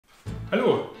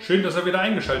Hallo, schön, dass ihr wieder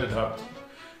eingeschaltet habt.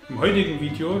 Im heutigen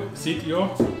Video seht ihr,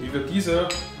 wie wir diese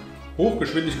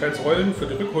Hochgeschwindigkeitsrollen für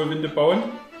die Rückholwinde bauen.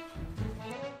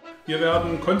 Wir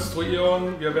werden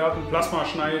konstruieren, wir werden Plasma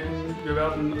schneiden, wir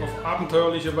werden auf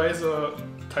abenteuerliche Weise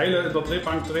Teile in der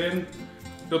Drehbank drehen.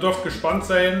 Ihr dürft gespannt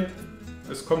sein,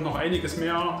 es kommt noch einiges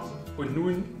mehr und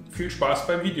nun viel Spaß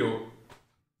beim Video.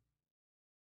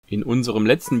 In unserem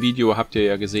letzten Video habt ihr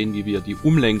ja gesehen, wie wir die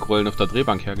Umlenkrollen auf der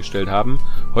Drehbank hergestellt haben.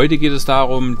 Heute geht es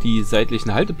darum, die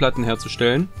seitlichen Halteplatten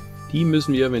herzustellen. Die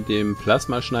müssen wir mit dem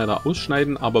Plasmaschneider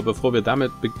ausschneiden, aber bevor wir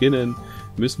damit beginnen,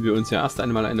 müssen wir uns ja erst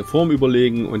einmal eine Form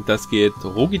überlegen und das geht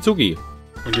rucki zucki.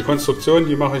 Und die Konstruktion,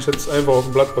 die mache ich jetzt einfach auf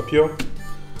ein Blatt Papier.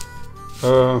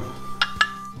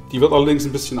 Die wird allerdings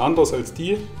ein bisschen anders als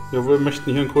die. Wir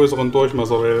möchten hier einen größeren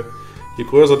Durchmesser, weil je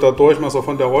größer der Durchmesser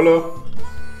von der Rolle,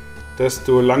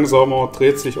 desto langsamer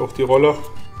dreht sich auch die Rolle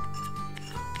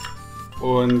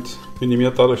und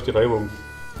minimiert dadurch die Reibung.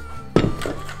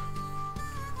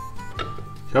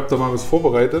 Ich habe da mal was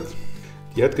vorbereitet.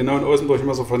 Die hat genau einen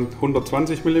Außendurchmesser von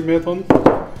 120 mm,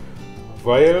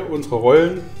 weil unsere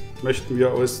Rollen möchten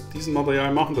wir aus diesem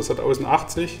Material machen. Das hat außen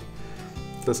 80.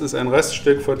 Das ist ein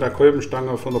Reststück von der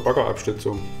Kolbenstange von der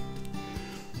Baggerabstützung.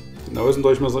 Den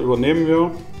Außendurchmesser übernehmen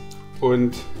wir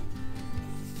und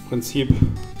im Prinzip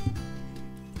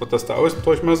wird das der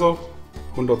Außendurchmesser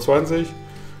 120,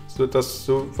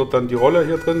 so wird dann die Rolle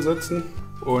hier drin sitzen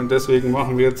und deswegen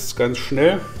machen wir jetzt ganz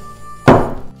schnell.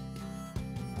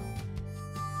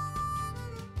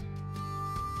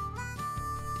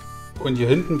 Und hier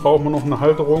hinten brauchen wir noch eine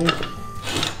Halterung,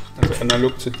 also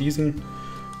analog zu diesen,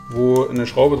 wo eine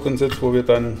Schraube drin sitzt, wo wir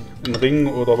dann einen Ring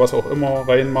oder was auch immer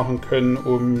reinmachen können,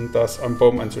 um das am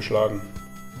Baum anzuschlagen.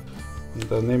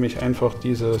 Und da nehme ich einfach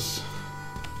dieses,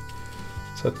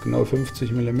 das hat genau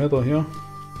 50 mm hier,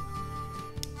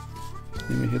 das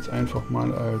nehme ich jetzt einfach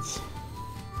mal als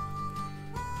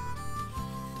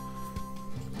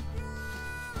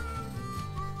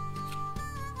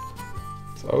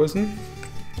Außen.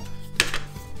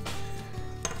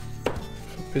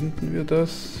 Verbinden wir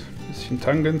das, ein bisschen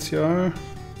tangential.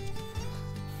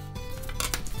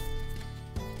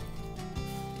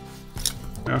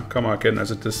 Ja, kann man erkennen,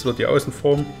 also das wird die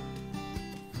Außenform.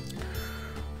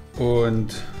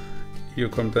 Und hier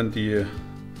kommt dann die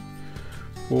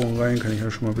Bohrung rein, kann ich ja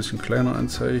schon mal ein bisschen kleiner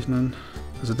anzeichnen.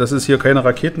 Also das ist hier keine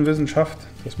Raketenwissenschaft,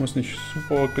 das muss nicht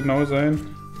super genau sein.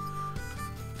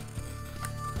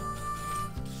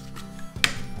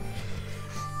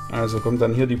 Also kommt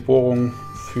dann hier die Bohrung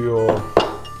für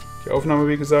die Aufnahme,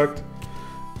 wie gesagt.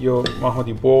 Hier machen wir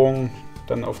die Bohrung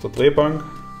dann auf der Drehbank,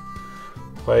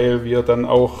 weil wir dann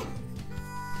auch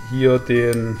hier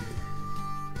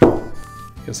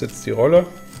hier sitzt die Rolle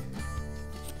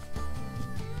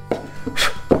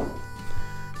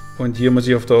und hier muss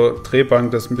ich auf der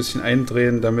Drehbank das ein bisschen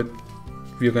eindrehen, damit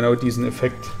wir genau diesen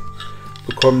Effekt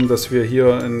bekommen, dass wir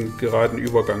hier einen geraden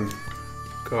Übergang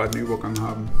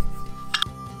haben.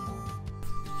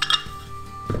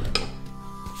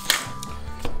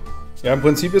 Ja, im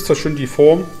Prinzip ist das schon die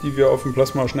Form, die wir auf dem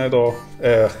Plasmaschneider,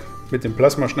 mit dem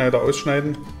Plasmaschneider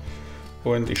ausschneiden.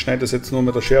 Und ich schneide das jetzt nur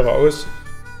mit der Schere aus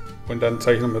und dann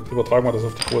übertragen wir das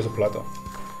auf die große Platte.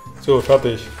 So,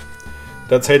 fertig.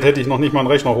 Derzeit hätte ich noch nicht mal einen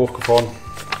Rechner hochgefahren,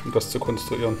 um das zu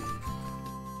konstruieren.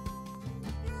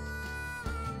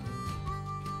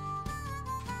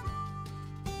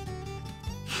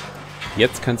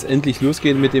 Jetzt kann es endlich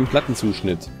losgehen mit dem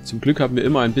Plattenzuschnitt. Zum Glück haben wir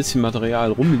immer ein bisschen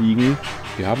Material rumliegen.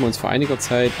 Wir haben uns vor einiger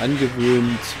Zeit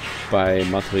angewöhnt, bei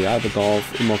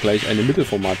Materialbedarf immer gleich eine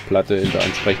Mittelformatplatte in der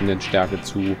entsprechenden Stärke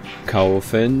zu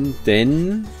kaufen,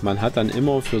 denn man hat dann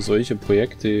immer für solche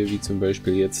Projekte, wie zum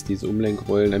Beispiel jetzt diese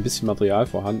Umlenkrollen, ein bisschen Material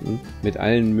vorhanden mit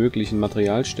allen möglichen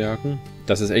Materialstärken.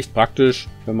 Das ist echt praktisch,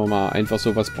 wenn man mal einfach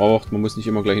sowas braucht. Man muss nicht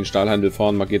immer gleich in den Stahlhandel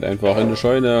fahren, man geht einfach in eine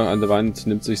Scheune an der Wand,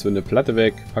 nimmt sich so eine Platte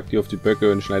weg, packt die auf die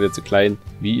Böcke und schneidet sie klein.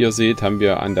 Wie ihr seht, haben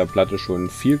wir an der Platte schon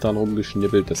viel dran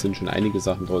rumgeschnippelt, da sind schon einige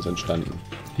Sachen daraus entstanden.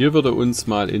 Hier würde uns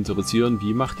mal interessieren,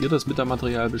 wie macht ihr das mit der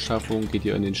Materialbeschaffung? Geht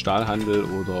ihr in den Stahlhandel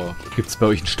oder gibt es bei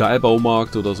euch einen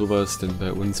Stahlbaumarkt oder sowas? Denn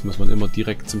bei uns muss man immer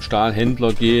direkt zum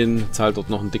Stahlhändler gehen, zahlt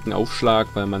dort noch einen dicken Aufschlag,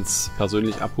 weil man es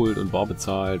persönlich abholt und bar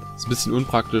bezahlt. Ist ein bisschen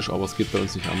unpraktisch, aber es geht bei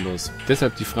uns nicht anders.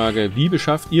 Deshalb die Frage, wie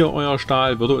beschafft ihr euer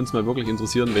Stahl? Würde uns mal wirklich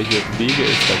interessieren, welche Wege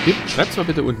es da gibt. Schreibt es mal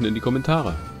bitte unten in die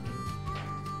Kommentare.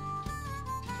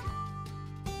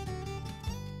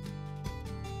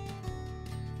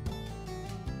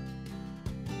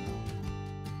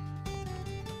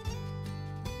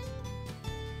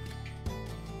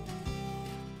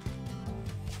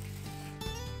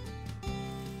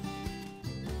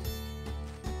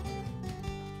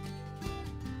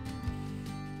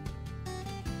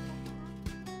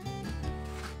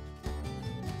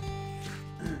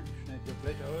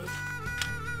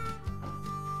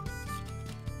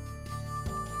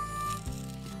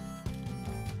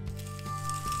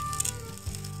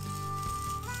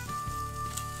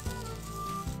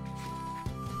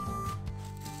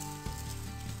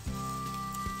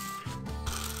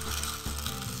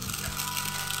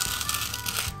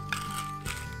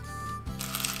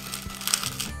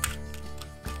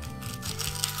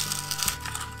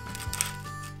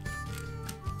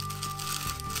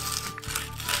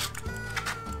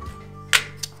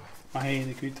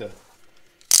 Meine Güte.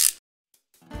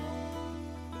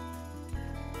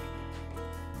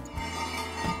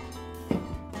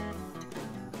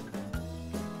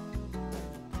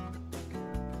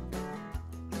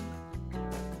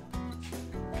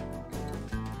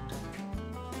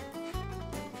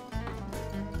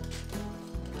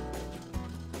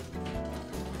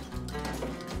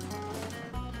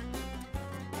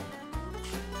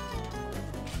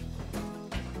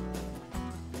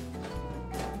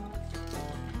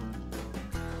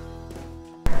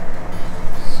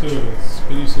 So, jetzt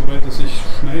bin ich so weit, dass ich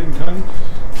schneiden kann,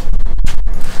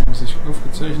 was ich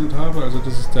aufgezeichnet habe. Also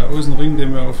das ist der Außenring,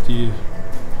 den wir auf die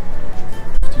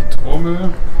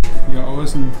Trommel hier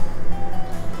außen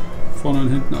vorne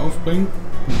und hinten aufbringen,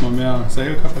 damit wir mehr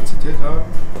Seilkapazität haben.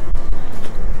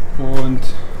 Und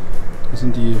das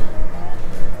sind die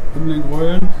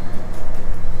Umlenkrollen.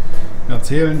 Wer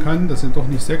zählen kann, das sind doch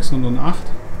nicht 6, sondern 8.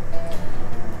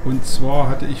 Und zwar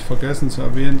hatte ich vergessen zu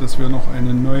erwähnen, dass wir noch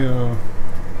eine neue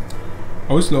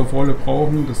Auslaufrolle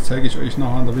brauchen. Das zeige ich euch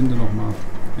nachher an der Winde nochmal.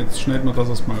 Jetzt schneiden wir das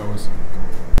erstmal aus.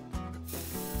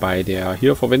 Bei der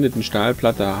hier verwendeten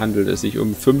Stahlplatte handelt es sich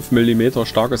um 5 mm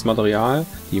starkes Material.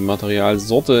 Die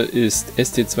Materialsorte ist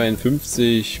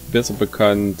ST52, besser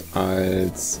bekannt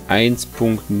als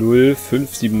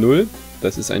 1.0570.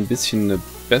 Das ist ein bisschen ein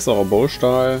besserer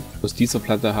Baustahl. Aus dieser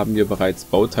Platte haben wir bereits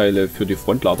Bauteile für die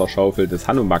Frontladerschaufel des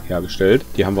Hanumak hergestellt.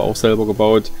 Die haben wir auch selber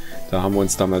gebaut. Da haben wir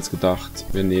uns damals gedacht,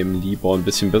 wir nehmen lieber ein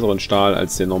bisschen besseren Stahl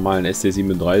als den normalen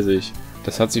ST37.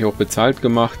 Das hat sich auch bezahlt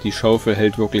gemacht. Die Schaufel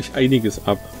hält wirklich einiges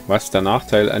ab. Was der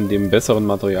Nachteil an dem besseren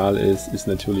Material ist, ist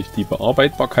natürlich die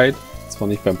Bearbeitbarkeit. Zwar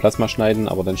nicht beim Plasmaschneiden,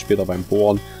 aber dann später beim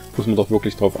Bohren muss man doch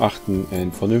wirklich darauf achten,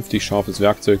 ein vernünftig scharfes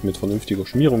Werkzeug mit vernünftiger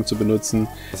Schmierung zu benutzen,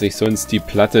 dass sich sonst die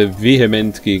Platte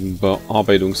vehement gegen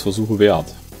Bearbeitungsversuche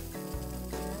wehrt.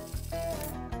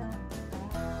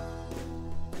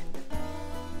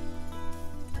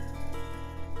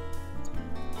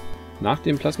 Nach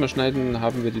dem Plasmaschneiden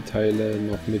haben wir die Teile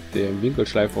noch mit dem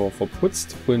Winkelschleifer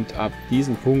verputzt und ab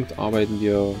diesem Punkt arbeiten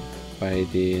wir bei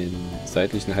den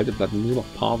seitlichen Halteplatten nur noch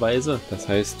paarweise. Das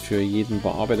heißt, für jeden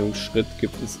Bearbeitungsschritt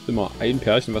gibt es immer ein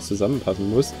Pärchen, was zusammenpassen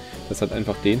muss. Das hat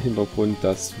einfach den Hintergrund,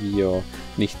 dass wir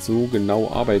nicht so genau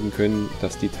arbeiten können,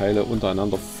 dass die Teile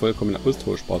untereinander vollkommen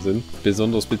austauschbar sind.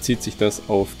 Besonders bezieht sich das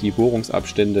auf die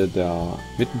Bohrungsabstände der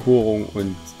Mittenbohrung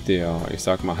und der, ich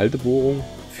sag mal, Haltebohrung.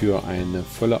 Für eine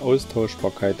volle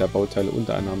Austauschbarkeit der Bauteile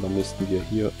untereinander müssten wir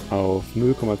hier auf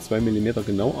 0,2 mm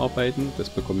genau arbeiten.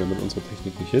 Das bekommen wir mit unserer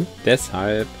Technik nicht hin.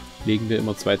 Deshalb legen wir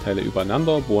immer 2 Teile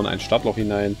übereinander, bohren ein Startloch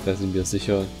hinein. Da sind wir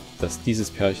sicher, dass dieses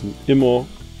Pärchen immer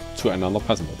zueinander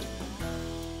passen wird.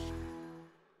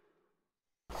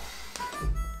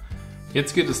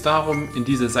 Jetzt geht es darum, in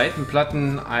diese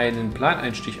Seitenplatten einen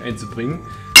Planeinstich einzubringen,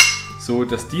 so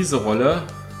dass diese Rolle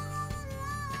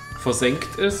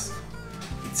versenkt ist,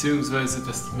 beziehungsweise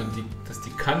dass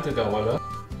die Kante der Rolle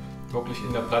wirklich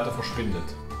in der Platte verschwindet.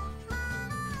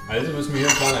 Also müssen wir hier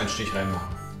einen Planeinstich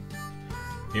reinmachen.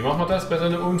 Wie machen wir das bei so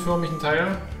einem unförmigen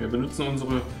Teil? Wir benutzen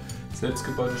unsere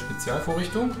selbstgebaute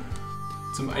Spezialvorrichtung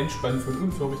zum Einspannen von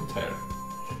unförmigen Teilen.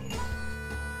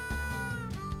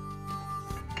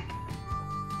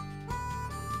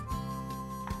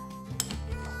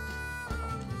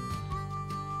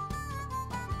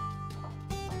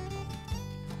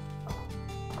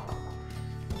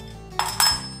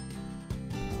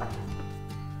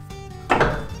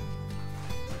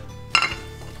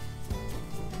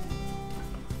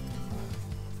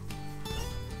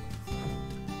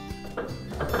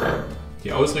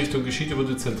 Die Ausrichtung geschieht über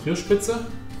die Zentrierspitze.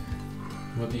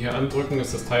 Wenn wir die hier andrücken,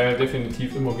 ist das Teil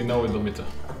definitiv immer genau in der Mitte.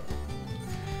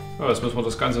 Ja, jetzt müssen wir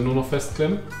das Ganze nur noch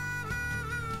festklemmen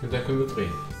und dann können wir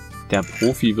drehen. Der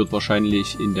Profi wird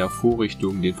wahrscheinlich in der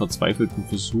Vorrichtung den verzweifelten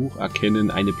Versuch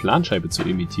erkennen, eine Planscheibe zu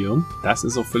imitieren. Das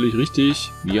ist auch völlig richtig.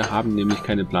 Wir haben nämlich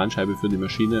keine Planscheibe für die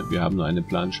Maschine. Wir haben nur eine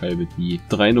Planscheibe, die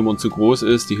 3 Nummern zu groß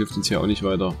ist. Die hilft uns hier auch nicht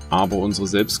weiter. Aber unsere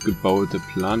selbstgebaute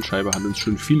Planscheibe hat uns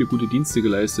schon viele gute Dienste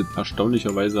geleistet.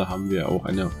 Erstaunlicherweise haben wir auch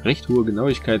eine recht hohe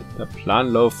Genauigkeit. Der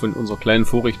Planlauf von unserer kleinen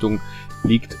Vorrichtung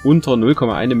liegt unter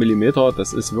 0,1 mm.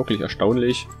 Das ist wirklich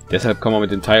erstaunlich. Deshalb kann man mit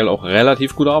dem Teil auch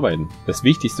relativ gut arbeiten. Das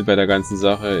Wichtigste bei der ganzen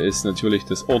Sache ist natürlich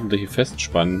das ordentliche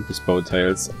Festspannen des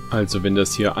Bauteils. Also wenn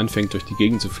das hier anfängt durch die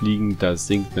Gegend zu fliegen, da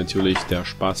sinkt natürlich der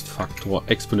Spaßfaktor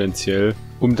exponentiell.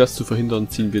 Um das zu verhindern,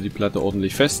 ziehen wir die Platte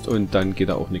ordentlich fest und dann geht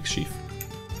da auch nichts schief.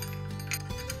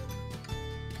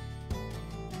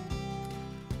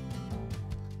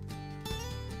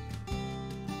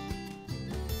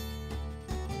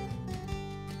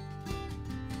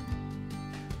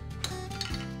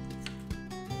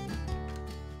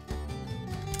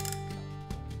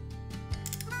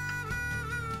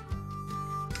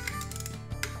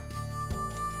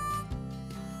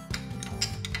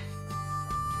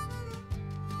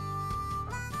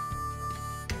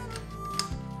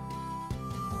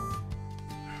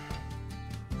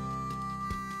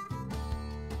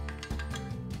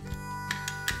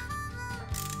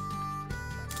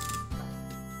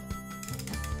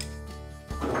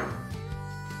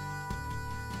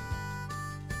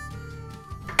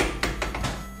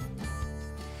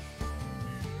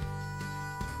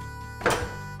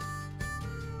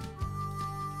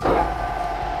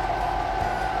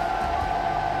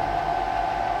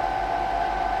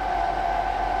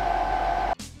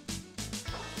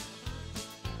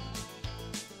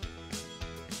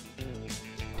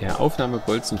 Der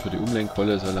Aufnahmebolzen für die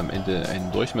Umlenkrolle soll am Ende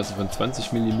einen Durchmesser von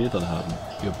 20 mm haben.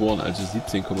 Wir bohren also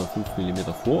 17,5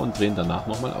 mm vor und drehen danach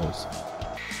nochmal aus.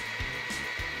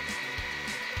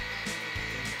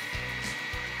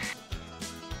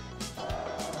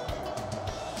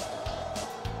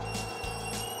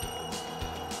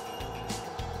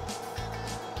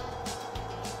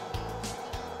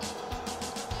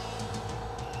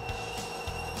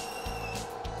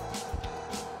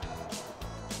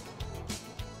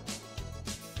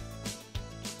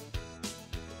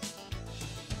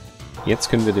 Jetzt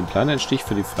können wir den Planeinstich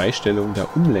für die Freistellung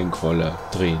der Umlenkrolle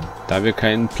drehen. Da wir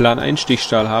keinen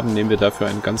Planeinstichstahl haben, nehmen wir dafür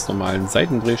einen ganz normalen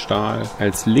Seitendrehstahl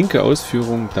als linke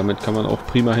Ausführung. Damit kann man auch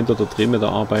prima hinter der Drehmitte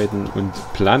arbeiten und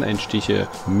Planeinstiche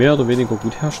mehr oder weniger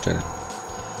gut herstellen.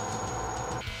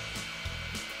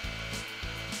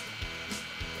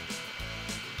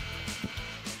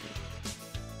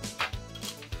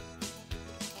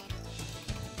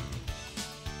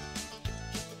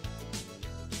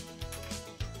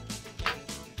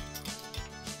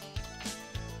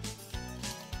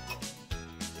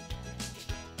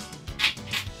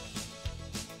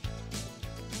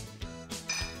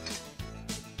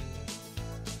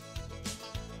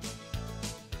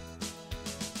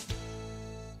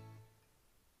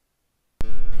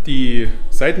 Die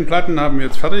Seitenplatten haben wir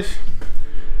jetzt fertig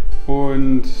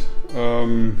und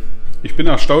ich bin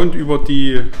erstaunt über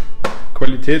die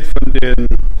Qualität von den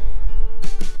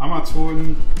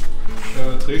Amazon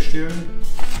Drehstählen.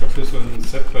 Ich habe hier so ein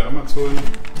Set bei Amazon.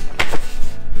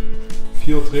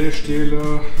 4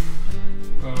 Drehstähle,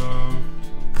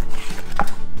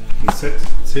 ein Set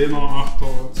 10er,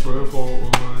 8er, 12er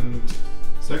und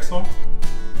 6er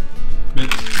mit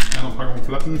einer Packung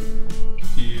Platten.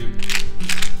 Die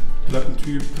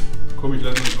Plattentyp komme ich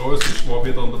leider nicht raus. Ich war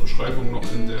weder in der Beschreibung noch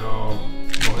in der,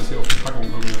 noch ist hier auf der Packung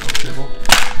irgendwie Aufkleber.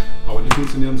 Aber die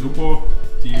funktionieren super.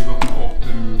 Die werden auch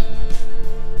in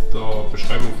der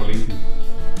Beschreibung verlinken.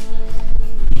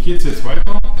 Wie geht es jetzt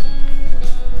weiter?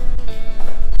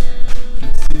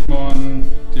 Jetzt sieht man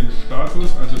den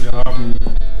Status. Also wir haben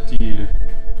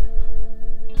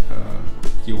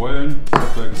die Rollen, das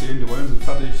habt ihr ja gesehen, die Rollen sind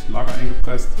fertig, Lager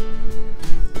eingepresst.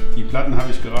 Die Platten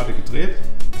habe ich gerade gedreht.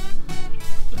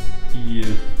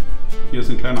 Hier ist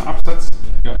ein kleiner Absatz,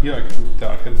 ja, hier, der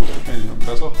erkennt man wahrscheinlich noch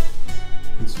besser.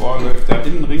 Und zwar läuft der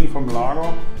Innenring vom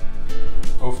Lager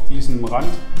auf diesen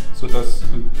Rand, sodass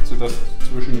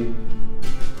zwischen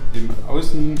dem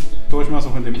Außendurchmesser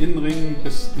von dem Innenring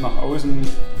bis nach außen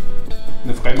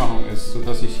eine Freimachung ist,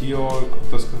 sodass ich hier,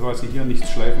 quasi hier nichts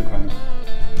schleifen kann.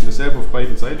 Und dasselbe auf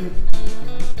beiden Seiten.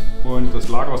 Und das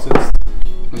Lager sitzt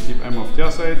im Prinzip einmal auf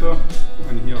der Seite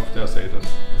und hier auf der Seite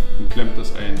und klemmt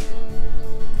das ein.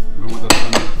 Wenn man das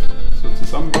dann so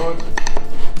zusammenbaut,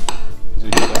 also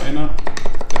hier der eine,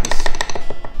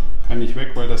 kann nicht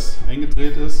weg, weil das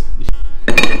eingedreht ist.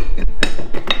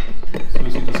 So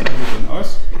sieht das Ganze dann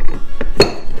aus.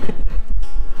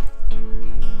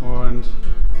 Und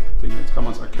ich denke, jetzt kann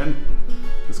man es erkennen.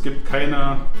 Es gibt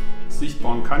keine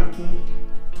sichtbaren Kanten,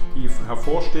 die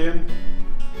hervorstehen,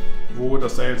 wo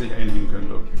das Seil sich einhängen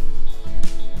könnte.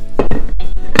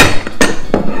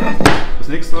 Das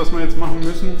nächste, was wir jetzt machen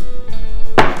müssen,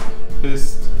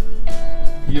 ist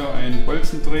hier einen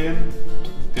Bolzen drehen,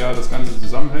 der das Ganze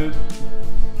zusammenhält.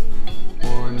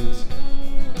 Und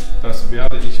das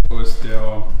werde ich aus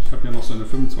der, ich habe hier noch so eine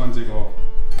 25er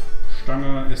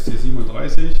Stange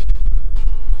ST37.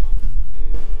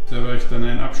 Da werde ich dann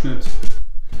einen Abschnitt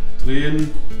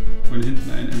drehen und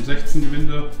hinten ein M16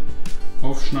 Gewinde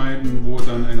aufschneiden, wo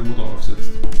dann eine Mutter aufsitzt,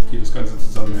 die das Ganze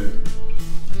zusammenhält,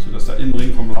 sodass der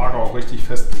Innenring vom Lager auch richtig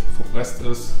fest verpresst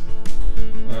ist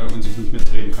und sich nicht mehr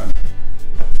drehen kann.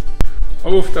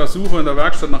 Auf der Suche in der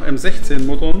Werkstatt nach M16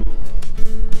 Muttern,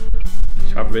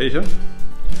 ich habe welche,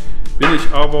 bin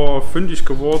ich aber fündig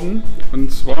geworden,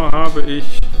 und zwar habe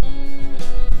ich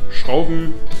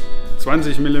Schrauben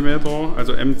 20 mm,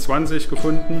 also M20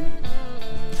 gefunden,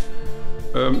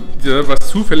 was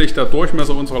zufällig der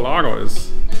Durchmesser unserer Lager ist.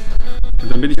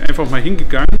 Und dann bin ich einfach mal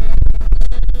hingegangen,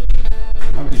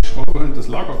 habe die Schraube in das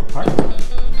Lager gepackt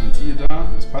und siehe da,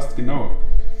 es passt genau.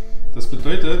 Das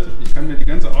bedeutet, ich kann mir die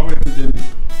ganze Arbeit mit dem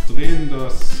Drehen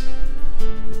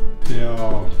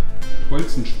der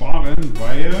Bolzen sparen,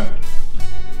 weil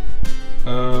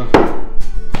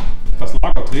das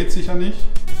Lager dreht sich ja nicht.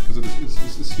 Also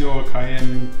es ist hier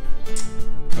kein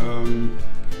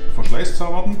Verschleiß zu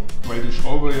erwarten, weil die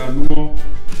Schraube ja nur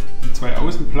die 2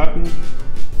 Außenplatten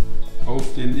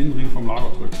auf den Innenring vom Lager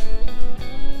drückt.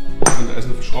 Und da ist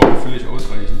eine Schraube völlig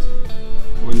ausreichend.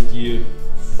 Und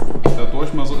der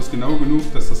Durchmesser ist genau genug,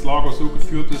 dass das Lager so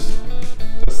geführt ist,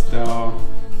 dass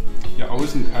hier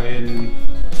außen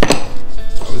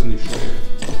nicht schleift.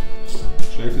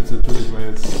 Schleift jetzt natürlich,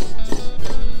 weil es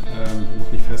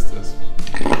noch nicht fest ist.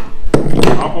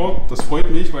 Aber das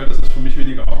freut mich, weil das ist für mich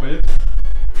weniger Arbeit.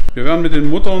 Wir werden mit den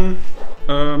Muttern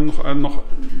noch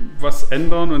was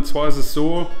ändern, und zwar ist es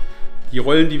so, die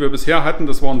Rollen, die wir bisher hatten,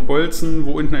 das waren Bolzen,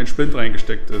 wo unten ein Splint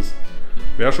reingesteckt ist.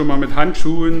 Wer schon mal mit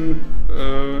Handschuhen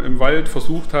im Wald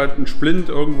versucht hat, einen Splint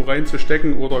irgendwo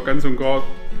reinzustecken oder ganz und gar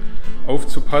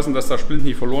aufzupassen, dass der Splint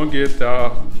nicht verloren geht,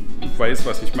 der weiß,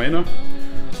 was ich meine.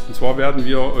 Und zwar werden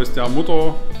wir aus der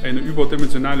Mutter eine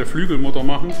überdimensionale Flügelmutter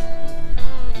machen.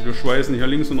 Wir schweißen hier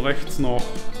links und rechts noch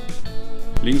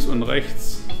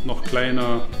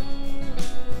kleine,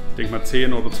 ich denke mal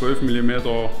 10 oder 12 mm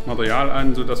Material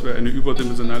an, sodass wir eine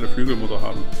überdimensionale Flügelmutter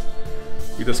haben.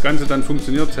 Wie das Ganze dann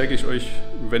funktioniert, zeige ich euch,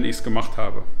 wenn ich es gemacht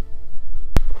habe.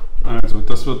 Also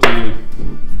das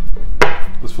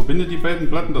verbindet die beiden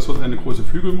Platten, das wird eine große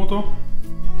Flügelmutter.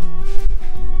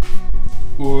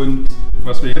 Und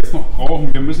was wir jetzt noch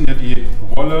brauchen, wir müssen ja die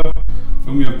Rolle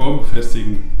irgendwie am Baum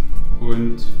befestigen.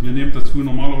 Und wir nehmen dazu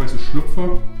normalerweise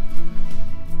Schlupfe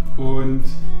und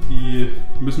die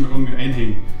müssen wir irgendwie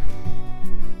einhängen.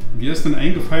 Mir ist dann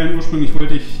eingefallen, ursprünglich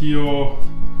wollte ich hier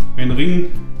einen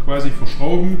Ring quasi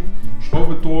verschrauben,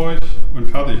 Schraube durch und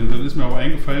fertig. Und dann ist mir aber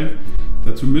eingefallen,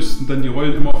 dazu müssten dann die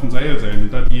Rollen immer auf dem Seil sein.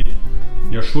 Und da die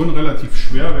ja schon relativ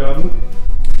schwer werden,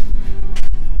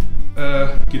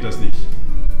 geht das nicht.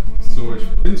 So, ich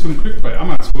bin zum Glück bei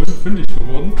Amazon fündig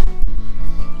geworden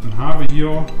und habe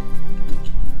hier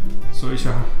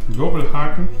solche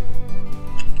Wirbelhaken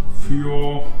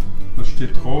für, was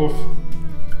steht drauf,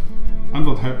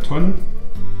 1,5 Tonnen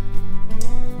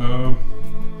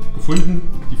gefunden.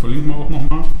 Die verlinken wir auch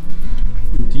nochmal.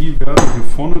 Und die werden hier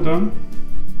vorne dann,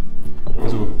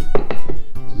 also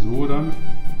so dann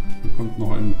kommt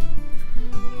noch ein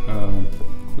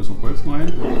größer Bolzen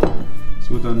rein.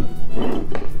 So dann,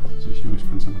 also ich kann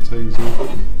es ja mal zeigen, so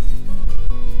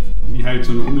wie halt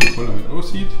so eine Umlenkrolle halt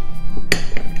aussieht.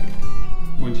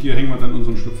 Und hier hängen wir dann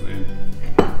unseren Schlupf ein.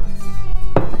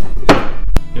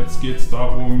 Jetzt geht es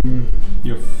darum,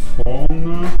 hier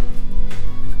vorne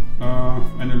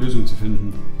eine Lösung zu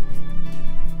finden.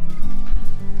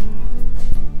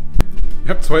 Ich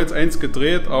habe zwar jetzt eins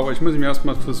gedreht, aber ich muss mir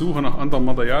erstmal Versuche nach anderem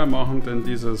Material machen, denn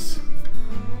dieses,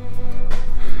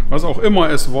 was auch immer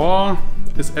es war,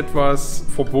 ist etwas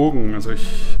verbogen. Also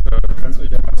ich kann es euch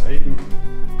ja mal zeigen.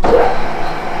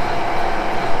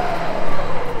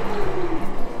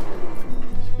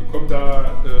 Ich bekomme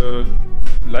da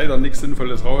leider nichts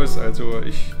Sinnvolles raus, also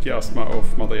ich gehe erstmal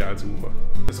auf Materialsuche.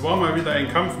 Es war mal wieder ein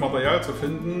Kampf, Material zu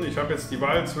finden. Ich habe jetzt die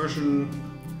Wahl zwischen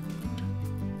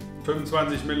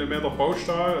 25 mm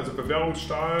Baustahl, also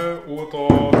Bewährungsstahl,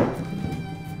 oder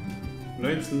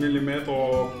 19 mm,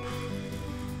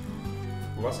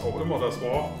 was auch immer das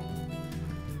war.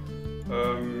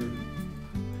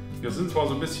 Wir sind zwar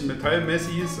so ein bisschen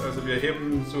Metallmessis, also wir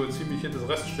heben so ziemlich jedes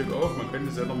Reststück auf, man könnte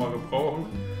es ja nochmal gebrauchen.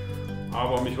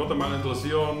 Aber mich würde mal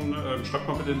interessieren, schreibt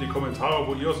mal bitte in die Kommentare,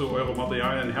 wo ihr so eure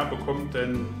Materialien herbekommt,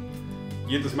 denn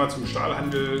jedes Mal zum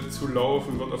Stahlhandel zu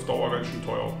laufen wird auf Dauer ganz schön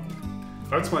teuer.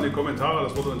 Schreibt es mal in die Kommentare,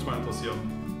 das würde uns mal interessieren.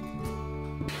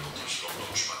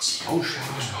 Oh, schade.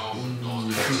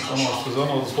 Das ist noch was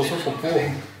Besonderes, das war so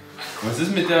verbogen. Was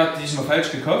ist mit der, die ich mal falsch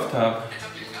gekauft habe?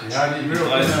 Ja, ich will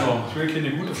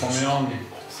keine gute vermehren.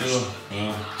 So.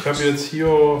 Ja. Ich habe jetzt hier.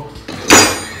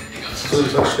 So,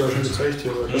 das hast du ja schon gezeigt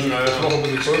hier. Ja, ich mache ein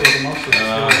bisschen größer gemacht.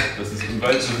 Ja, das ist im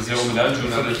Wald schon sehr umlernt schon.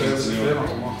 Das habe ich ja jetzt selber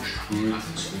gemacht. Gut.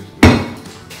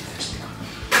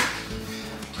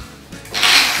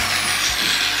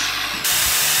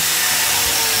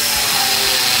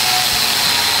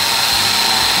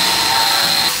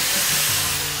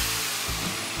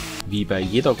 Wie bei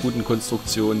jeder guten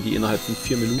Konstruktion, die innerhalb von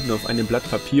 4 Minuten auf einem Blatt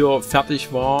Papier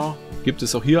fertig war, gibt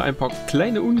es auch hier ein paar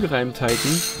kleine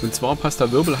Ungereimtheiten. Und zwar passt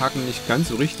der Wirbelhaken nicht ganz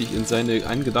so richtig in seine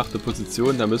angedachte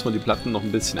Position. Da müssen wir die Platten noch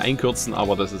ein bisschen einkürzen,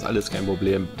 aber das ist alles kein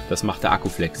Problem. Das macht der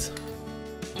Akkuflex.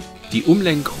 Die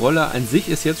Umlenkrolle an sich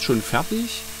ist jetzt schon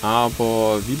fertig,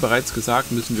 aber wie bereits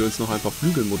gesagt, müssen wir uns noch ein paar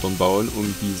Flügelmuttern bauen,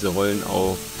 um diese Rollen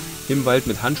auch im Wald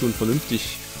mit Handschuhen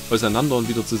vernünftig auseinander und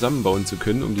wieder zusammenbauen zu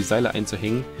können, um die Seile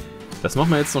einzuhängen. Das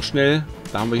machen wir jetzt noch schnell.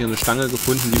 Da haben wir hier eine Stange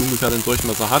gefunden, die ungefähr den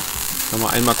Durchmesser hat. Haben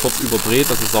wir einmal kurz überdreht,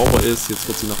 dass es sauber ist. Jetzt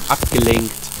wird sie noch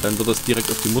abgelenkt. Dann wird das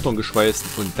direkt auf die Muttern geschweißt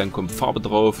und dann kommt Farbe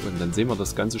drauf. Und dann sehen wir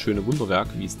das ganze schöne Wunderwerk,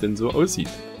 wie es denn so aussieht.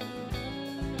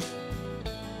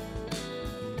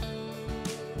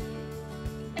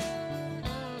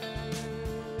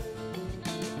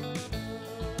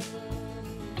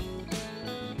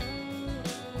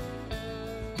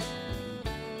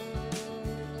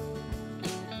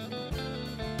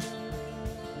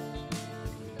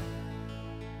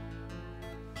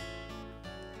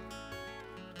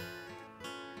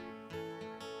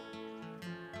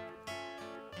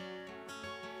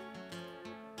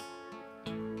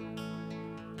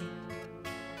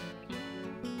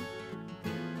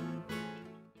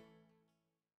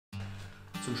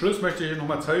 Zum Schluss möchte ich noch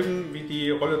mal zeigen, wie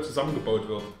die Rolle zusammengebaut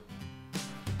wird.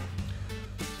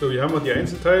 So, hier haben wir die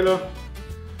Einzelteile.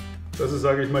 Das ist,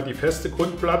 sage ich mal, die feste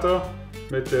Grundplatte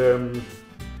mit dem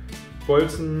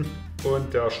Bolzen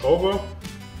und der Schraube.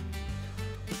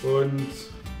 Und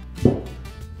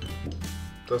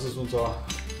das ist unser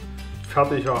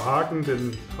fertiger Haken,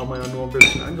 den haben wir ja nur ein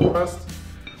bisschen angepasst.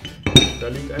 Da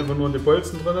liegt einfach nur in den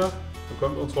Bolzen drin. Da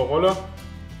kommt unsere Rolle.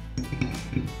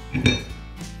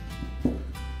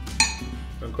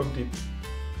 Dann kommt die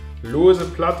lose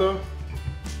Platte.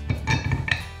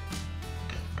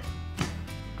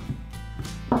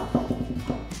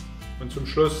 Und zum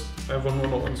Schluss einfach nur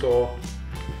noch unsere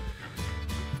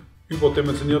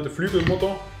überdimensionierte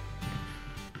Flügelmutter.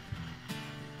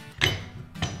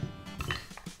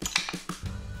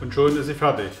 Und schon ist sie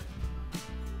fertig.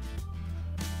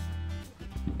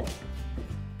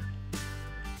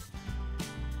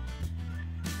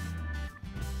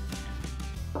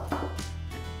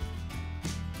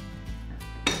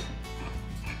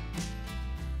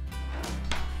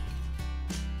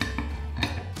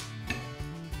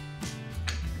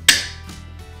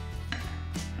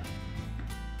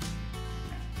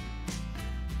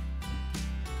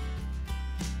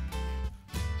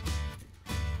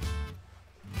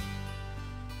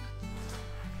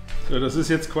 So, das ist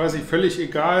jetzt quasi völlig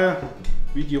egal,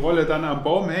 wie die Rolle dann am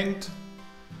Baum hängt.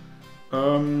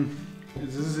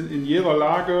 Es ist in jeder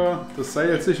Lage das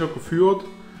Seil sicher geführt,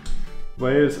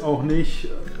 weil es auch nicht,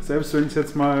 selbst wenn es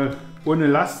jetzt mal ohne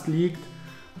Last liegt,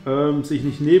 sich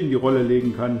nicht neben die Rolle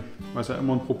legen kann, was ja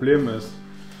immer ein Problem ist.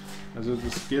 Also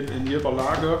das geht in jeder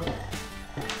Lage.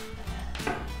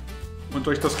 Und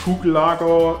durch das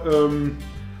Kugellager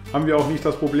haben wir auch nicht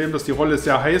das Problem, dass die Rolle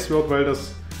sehr heiß wird, weil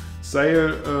das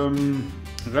Seil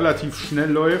relativ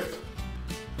schnell läuft,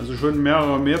 also schon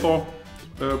mehrere Meter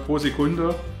pro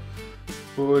Sekunde,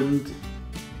 und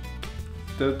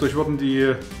dadurch wurden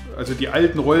die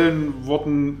alten Rollen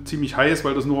wurden ziemlich heiß,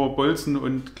 weil das nur Bolzen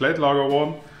und Gleitlager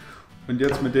waren, und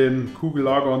jetzt mit den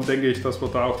Kugellagern denke ich, dass wir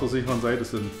da auf der sicheren Seite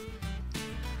sind.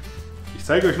 Ich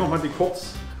zeige euch nochmal die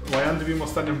Kurzvariante, wie wir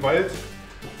es dann im Wald,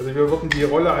 also wir würden die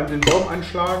Rolle an den Baum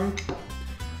anschlagen,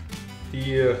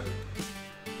 die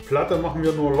Platte machen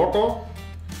wir nur locker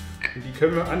und die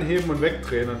können wir anheben und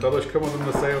wegdrehen, und dadurch können wir dann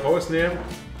das Seil rausnehmen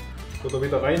oder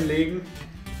wieder reinlegen,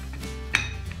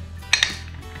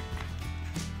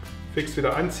 fix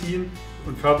wieder anziehen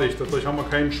und fertig. Dadurch haben wir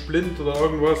keinen Splint oder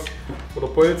irgendwas oder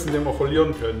Bolzen, den wir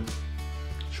verlieren können.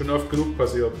 Schon oft genug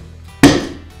passiert.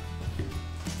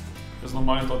 Das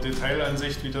nochmal in der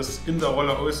Detailansicht, wie das in der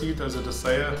Rolle aussieht. Also das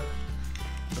Seil,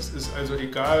 das ist also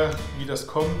egal, wie das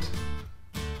kommt.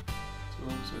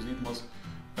 So sieht man es.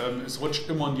 Es rutscht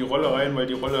immer in die Rolle rein, weil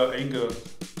die Rolle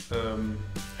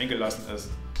eingelassen ist.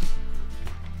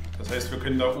 Das heißt, wir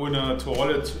können da ohne zur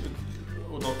Rolle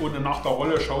oder ohne nach der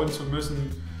Rolle schauen zu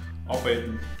müssen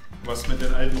arbeiten, was mit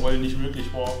den alten Rollen nicht möglich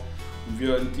war und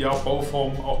wir in der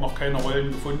Bauform auch noch keine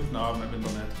Rollen gefunden haben im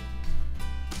Internet.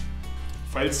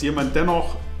 Falls jemand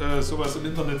dennoch sowas im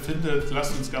Internet findet,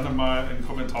 lasst uns gerne mal einen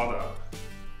Kommentar da.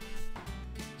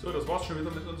 So, das war's schon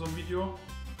wieder mit unserem Video.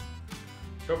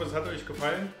 Ich hoffe, es hat euch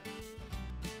gefallen.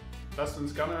 Lasst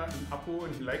uns gerne ein Abo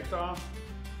und ein Like da.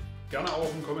 Gerne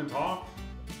auch einen Kommentar.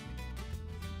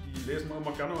 Die lesen wir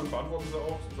immer gerne und beantworten sie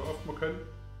auch, so oft wir können.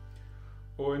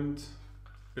 Und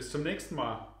bis zum nächsten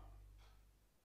Mal.